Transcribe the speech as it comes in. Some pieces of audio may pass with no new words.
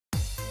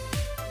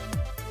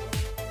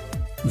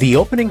The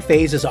opening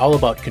phase is all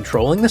about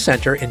controlling the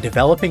center and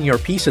developing your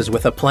pieces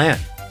with a plan.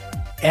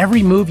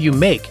 Every move you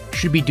make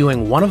should be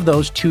doing one of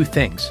those two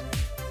things.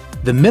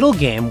 The middle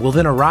game will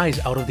then arise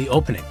out of the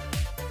opening.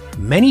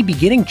 Many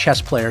beginning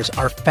chess players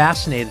are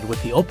fascinated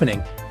with the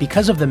opening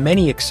because of the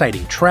many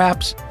exciting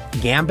traps,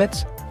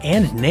 gambits,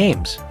 and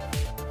names.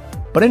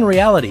 But in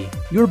reality,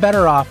 you're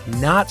better off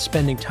not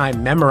spending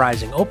time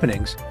memorizing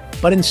openings,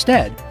 but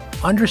instead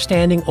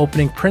understanding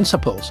opening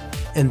principles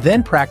and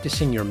then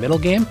practicing your middle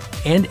game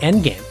and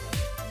end game.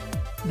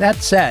 That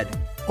said,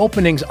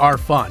 openings are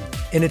fun,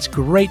 and it's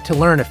great to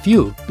learn a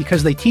few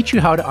because they teach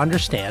you how to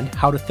understand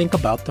how to think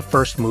about the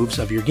first moves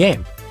of your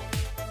game.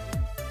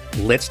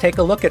 Let's take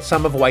a look at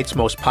some of White's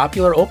most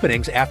popular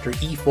openings after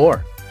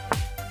e4.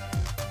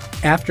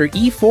 After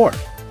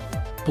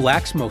e4,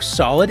 Black's most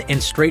solid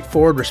and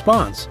straightforward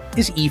response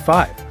is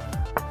e5.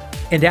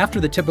 And after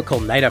the typical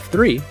knight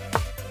f3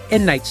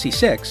 and knight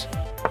c6,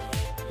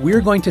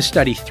 we're going to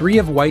study three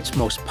of White's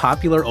most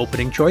popular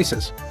opening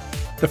choices.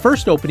 The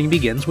first opening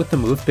begins with the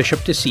move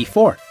bishop to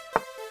c4.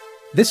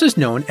 This is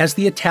known as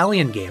the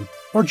Italian game,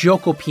 or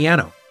gioco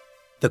piano,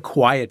 the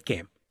quiet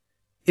game.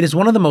 It is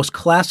one of the most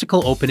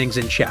classical openings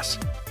in chess.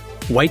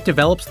 White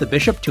develops the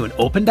bishop to an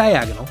open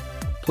diagonal,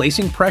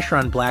 placing pressure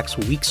on Black's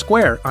weak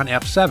square on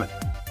f7.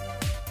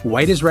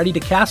 White is ready to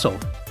castle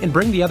and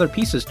bring the other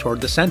pieces toward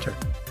the center.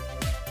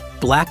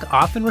 Black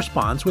often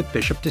responds with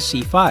bishop to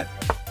c5,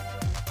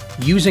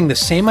 using the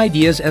same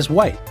ideas as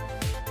White.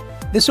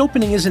 This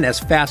opening isn't as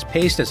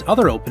fast-paced as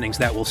other openings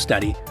that we'll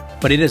study,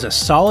 but it is a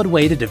solid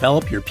way to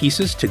develop your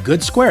pieces to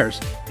good squares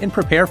and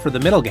prepare for the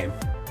middle game.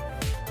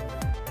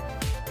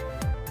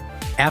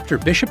 After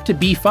bishop to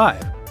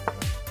b5,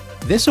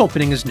 this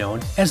opening is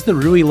known as the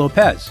Ruy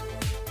Lopez.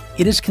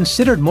 It is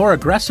considered more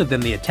aggressive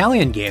than the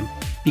Italian game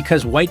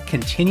because White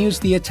continues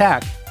the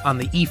attack on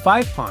the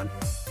e5 pawn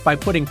by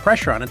putting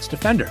pressure on its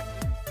defender,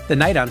 the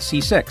knight on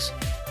c6.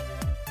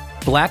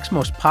 Black's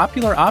most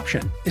popular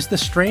option is the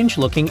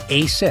strange-looking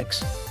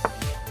a6,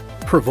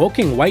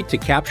 provoking White to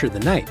capture the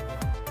knight.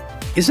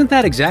 Isn't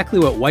that exactly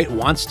what White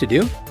wants to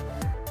do?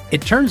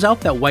 It turns out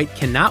that White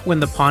cannot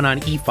win the pawn on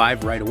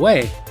e5 right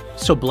away,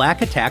 so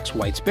Black attacks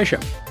White's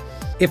bishop.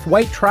 If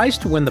White tries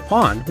to win the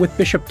pawn with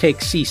bishop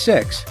takes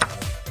c6,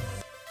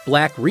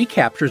 Black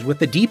recaptures with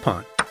the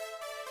d-pawn,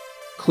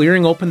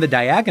 clearing open the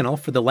diagonal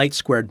for the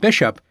light-squared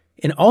bishop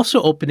and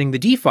also opening the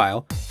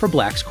d-file for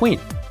Black's queen.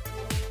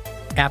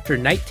 After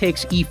knight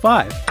takes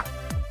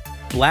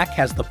e5, Black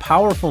has the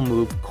powerful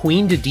move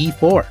queen to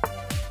d4.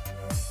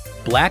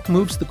 Black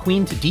moves the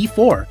queen to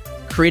d4,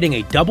 creating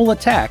a double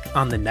attack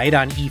on the knight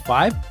on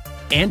e5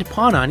 and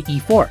pawn on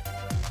e4.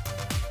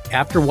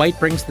 After White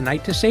brings the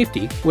knight to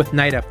safety with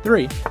knight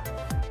f3,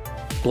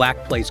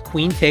 Black plays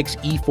queen takes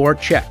e4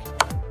 check.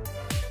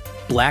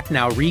 Black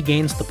now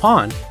regains the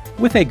pawn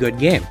with a good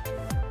game.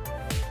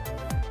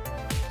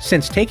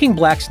 Since taking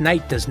Black's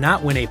knight does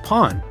not win a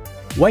pawn,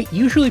 White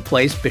usually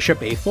plays bishop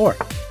a4,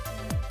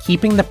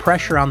 keeping the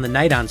pressure on the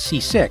knight on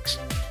c6,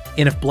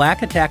 and if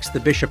Black attacks the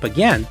bishop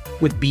again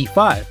with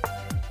b5,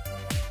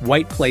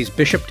 White plays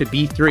bishop to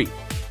b3,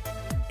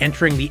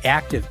 entering the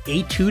active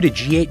a2 to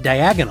g8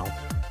 diagonal,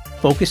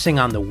 focusing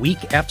on the weak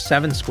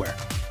f7 square.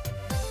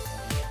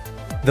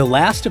 The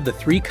last of the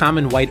three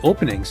common White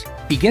openings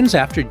begins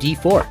after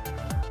d4.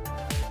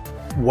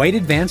 White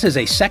advances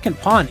a second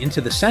pawn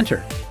into the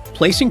center,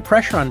 placing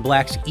pressure on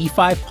Black's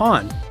e5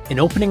 pawn and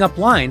opening up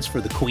lines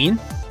for the queen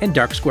and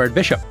dark-squared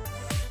bishop.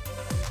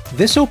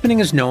 This opening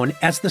is known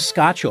as the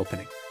Scotch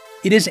opening.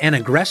 It is an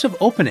aggressive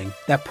opening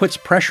that puts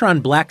pressure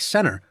on Black's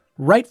center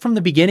right from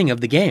the beginning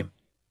of the game.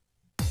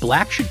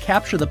 Black should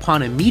capture the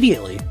pawn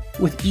immediately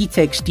with e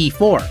takes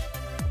d4,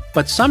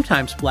 but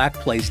sometimes Black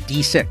plays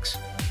d6.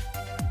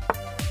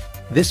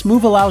 This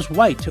move allows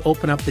White to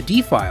open up the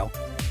d-file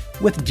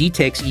with d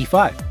takes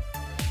e5.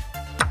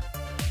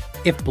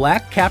 If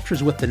Black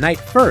captures with the knight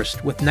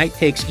first with knight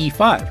takes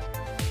e5,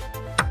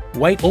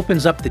 White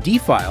opens up the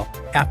d-file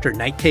after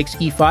knight takes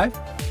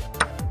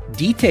e5,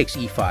 d takes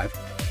e5,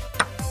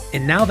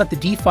 and now that the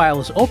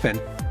d-file is open,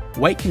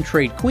 White can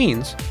trade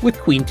queens with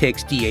queen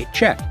takes d8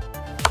 check.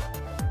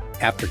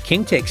 After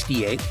king takes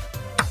d8,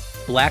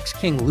 Black's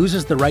king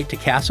loses the right to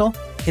castle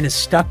and is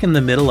stuck in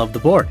the middle of the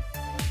board.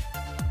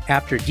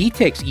 After d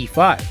takes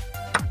e5,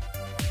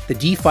 the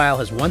d-file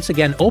has once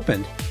again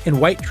opened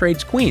and White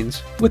trades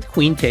queens with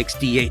queen takes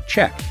d8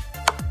 check.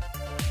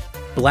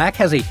 Black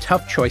has a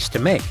tough choice to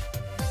make.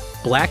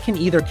 Black can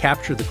either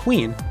capture the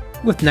queen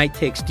with knight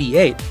takes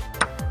d8,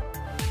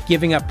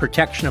 giving up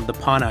protection of the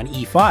pawn on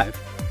e5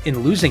 and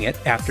losing it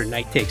after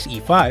knight takes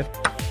e5,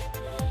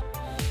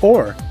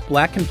 or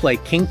Black can play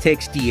king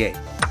takes d8,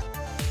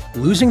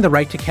 losing the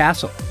right to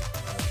castle.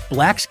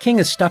 Black's king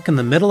is stuck in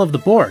the middle of the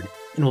board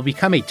and will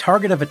become a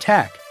target of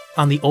attack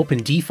on the open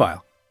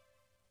d-file.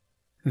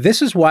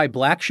 This is why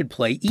Black should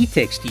play e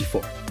takes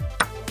d4.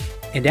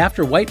 And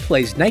after White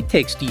plays knight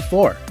takes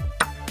d4,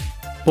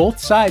 both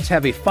sides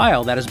have a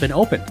file that has been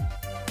opened,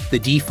 the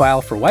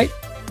d-file for White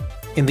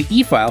and the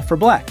e-file for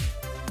Black.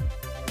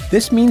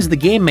 This means the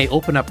game may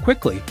open up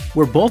quickly,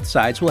 where both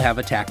sides will have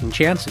attacking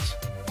chances.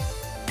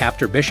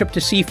 After bishop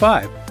to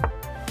c5,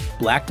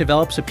 black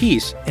develops a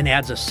piece and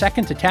adds a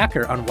second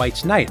attacker on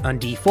white's knight on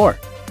d4.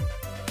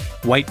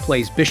 White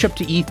plays bishop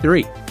to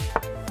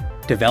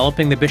e3,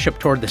 developing the bishop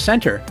toward the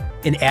center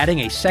and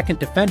adding a second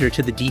defender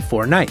to the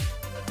d4 knight.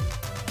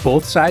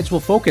 Both sides will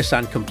focus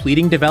on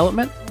completing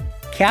development,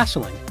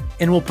 castling,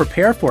 and will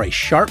prepare for a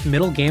sharp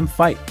middle game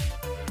fight.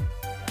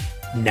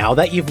 Now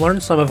that you've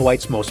learned some of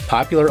white's most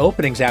popular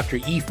openings after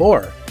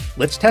e4,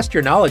 let's test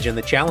your knowledge in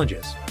the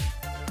challenges.